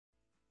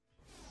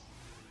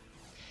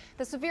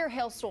The severe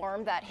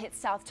hailstorm that hit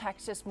South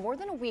Texas more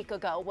than a week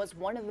ago was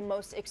one of the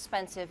most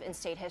expensive in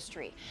state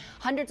history.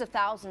 Hundreds of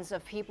thousands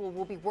of people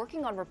will be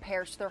working on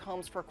repairs to their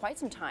homes for quite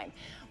some time.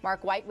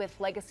 Mark White with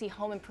Legacy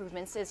Home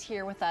Improvements is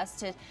here with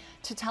us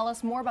to tell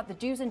us more about the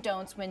do's and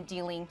don'ts when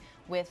dealing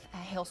with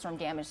hailstorm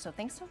damage. So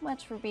thanks so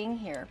much for being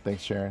here.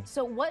 Thanks, Sharon.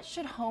 So what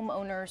should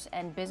homeowners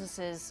and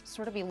businesses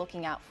sort of be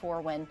looking out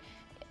for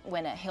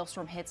when a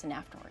hailstorm hits and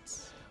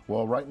afterwards?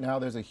 Well, right now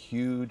there's a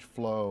huge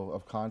flow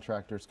of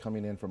contractors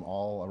coming in from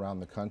all around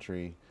the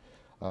country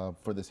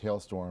for this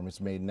hailstorm.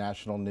 It's made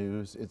national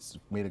news. It's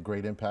made a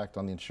great impact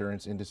on the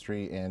insurance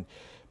industry, and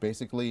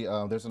basically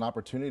there's an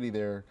opportunity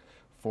there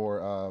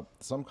for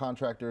some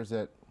contractors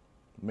that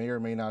may or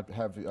may not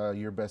have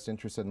your best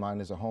interest in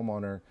mind as a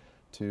homeowner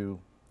to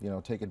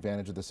take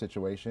advantage of the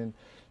situation.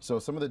 So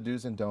some of the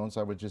do's and don'ts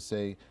I would just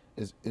say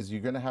is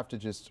you're going to have to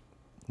just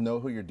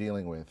know who you're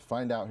dealing with.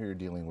 Find out who you're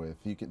dealing with.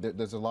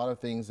 There's a lot of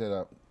things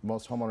that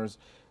most homeowners,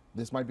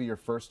 this might be your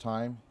first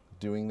time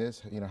doing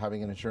this,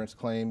 having an insurance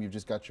claim. You've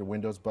just got your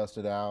windows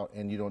busted out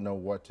and you don't know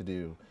what to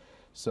do.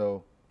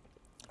 So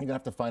you're gonna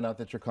have to find out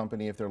that your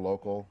company, if they're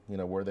local,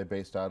 where they're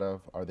based out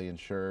of, are they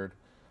insured,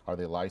 are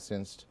they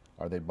licensed,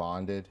 are they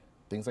bonded,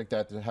 things like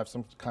that, to have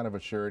some kind of a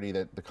surety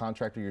that the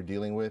contractor you're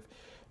dealing with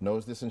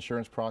knows this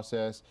insurance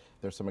process.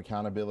 There's some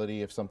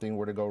accountability if something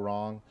were to go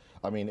wrong.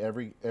 I mean,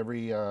 every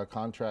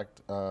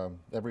contract,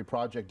 every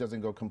project doesn't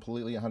go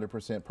completely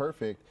 100%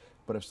 perfect,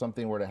 but if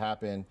something were to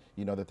happen,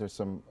 that there's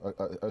some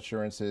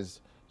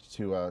assurances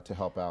to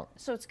help out.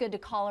 So it's good to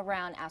call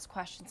around, ask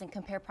questions, and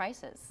compare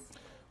prices.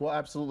 Well,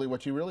 absolutely.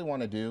 What you really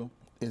want to do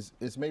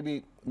is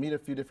maybe meet a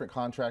few different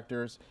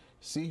contractors,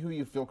 see who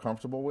you feel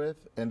comfortable with,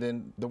 and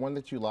then the one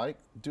that you like,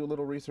 do a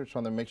little research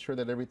on them, make sure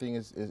that everything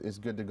is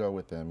good to go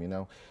with them.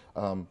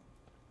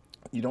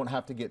 You don't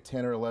have to get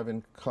 10 or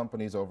 11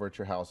 companies over at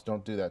your house.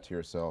 Don't do that to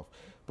yourself.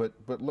 But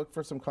look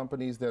for some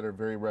companies that are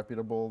very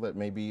reputable that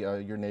maybe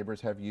your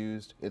neighbors have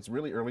used. It's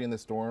really early in the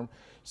storm,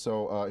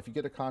 so if you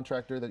get a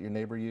contractor that your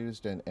neighbor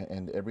used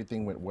and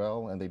everything went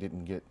well and they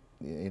didn't get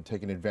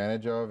taken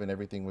advantage of and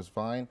everything was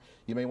fine,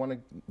 you may want to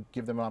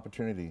give them an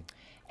opportunity.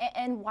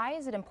 And why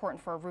is it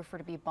important for a roofer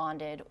to be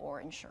bonded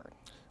or insured?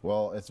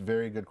 Well, it's a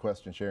very good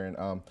question,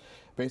 Sharon.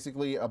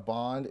 Basically, a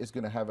bond is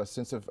going to have a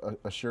sense of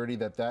surety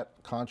that that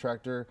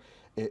contractor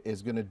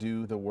is going to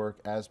do the work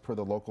as per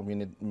the local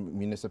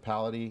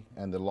municipality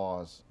and the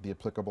laws, the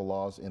applicable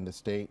laws in the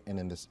state and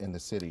in the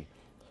city.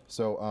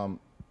 So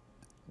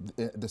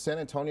the San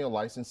Antonio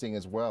licensing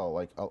as well,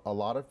 like a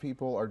lot of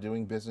people are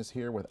doing business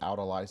here without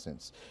a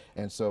license.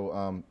 And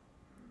so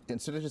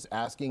instead of just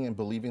asking and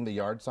believing the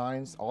yard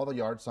signs, all the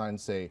yard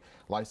signs say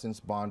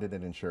licensed, bonded,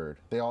 and insured.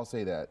 They all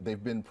say that.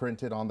 They've been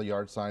printed on the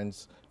yard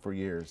signs for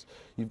years.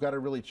 You've got to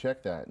really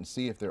check that and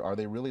see if are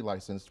they really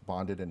licensed,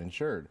 bonded, and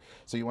insured.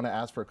 So you want to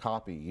ask for a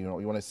copy. You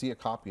want to see a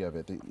copy of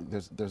it.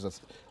 There's a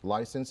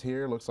license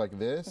here, looks like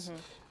this. Mm-hmm.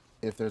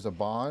 If there's a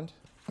bond,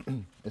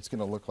 it's going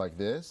to look like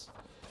this.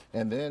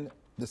 And then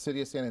the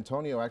city of San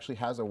Antonio actually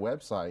has a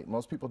website.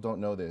 Most people don't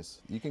know this.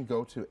 You can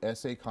go to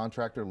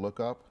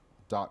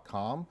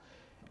sacontractorlookup.com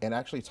and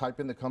actually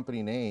type in the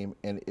company name,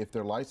 and if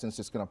they're licensed,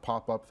 it's going to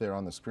pop up there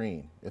on the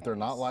screen. If they're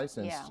not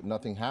licensed,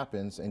 nothing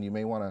happens, and you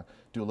may want to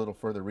do a little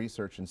further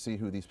research and see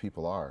who these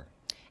people are.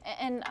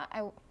 And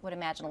I would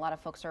imagine a lot of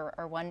folks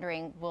are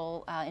wondering,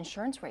 will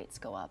insurance rates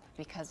go up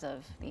because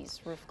of these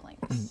roof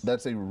claims?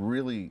 That's a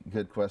really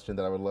good question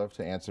that I would love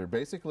to answer.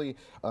 Basically,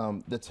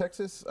 the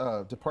Texas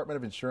Department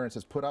of Insurance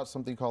has put out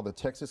something called the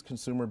Texas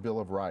Consumer Bill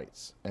of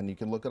Rights, and you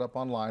can look it up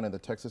online on the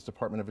Texas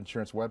Department of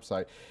Insurance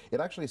website. It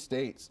actually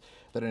states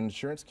that an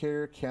insurance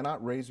carrier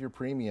cannot raise your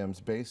premiums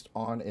based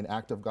on an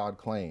act of God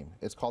claim.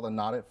 It's called a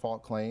not at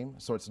fault claim,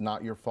 so it's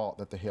not your fault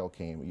that the hail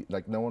came.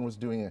 Like, no one was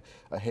doing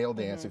a hail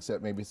dance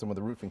except maybe some of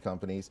the roofing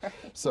companies. Right.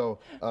 So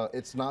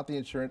it's not the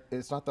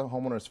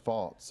homeowner's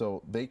fault.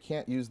 So they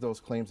can't use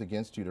those claims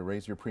against you to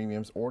raise your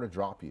premiums or to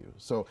drop you.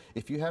 So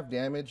if you have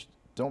damage,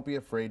 don't be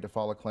afraid to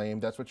file a claim.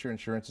 That's what your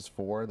insurance is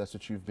for. That's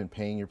what you've been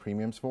paying your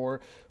premiums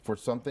for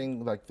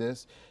something like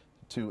this.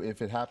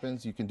 If it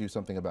happens, you can do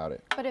something about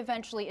it. But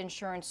eventually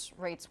insurance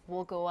rates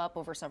will go up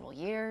over several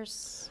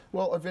years?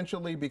 Well,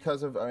 eventually,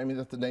 because of,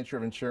 that's the nature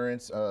of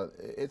insurance.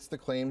 It's the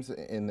claims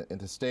in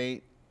the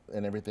state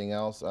and everything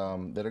else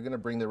that are going to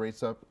bring the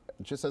rates up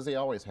just as they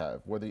always have.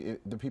 Whether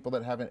the people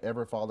that haven't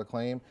ever filed a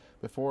claim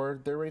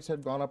before, their rates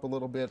have gone up a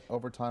little bit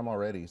over time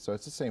already. So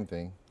it's the same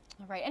thing.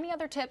 All right. Any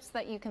other tips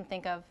that you can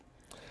think of?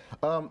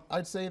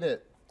 I'd say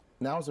that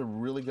now is a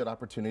really good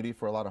opportunity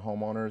for a lot of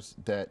homeowners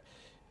that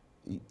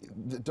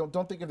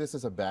don't think of this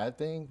as a bad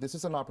thing. This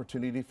is an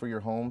opportunity for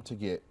your home to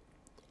get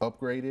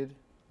upgraded,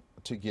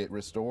 to get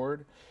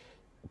restored,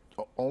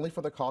 only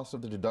for the cost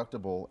of the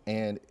deductible.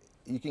 And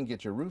you can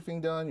get your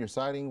roofing done, your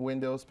siding,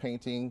 windows,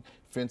 painting,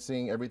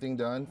 fencing, everything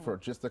done for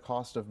just the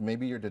cost of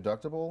maybe your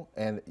deductible.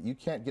 And you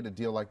can't get a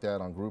deal like that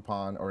on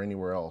Groupon or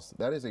anywhere else.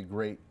 That is a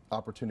great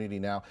opportunity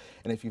now.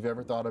 And if you've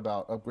ever thought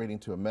about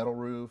upgrading to a metal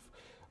roof,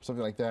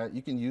 something like that,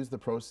 you can use the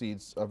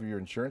proceeds of your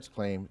insurance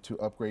claim to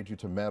upgrade you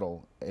to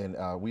metal. And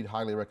we'd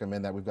highly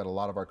recommend that. We've got a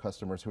lot of our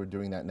customers who are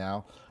doing that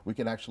now. We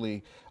can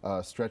actually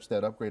stretch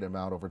that upgrade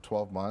amount over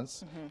 12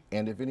 months.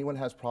 And if anyone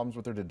has problems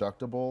with their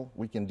deductible,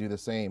 we can do the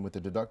same with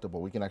the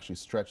deductible. We can actually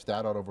stretch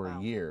that out over a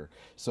year.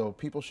 So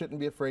people shouldn't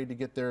be afraid to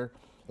get their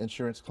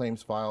insurance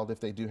claims filed. If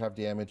they do have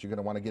damage, you're going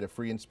to want to get a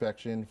free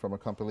inspection from a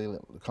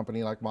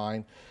company like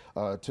mine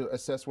to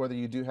assess whether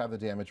you do have the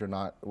damage or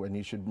not, when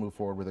you should move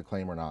forward with a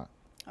claim or not.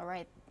 All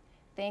right.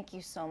 Thank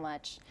you so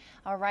much.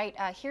 All right,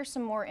 here's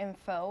some more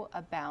info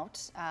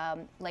about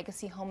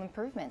Legacy Home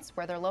Improvements,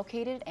 where they're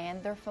located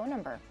and their phone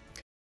number.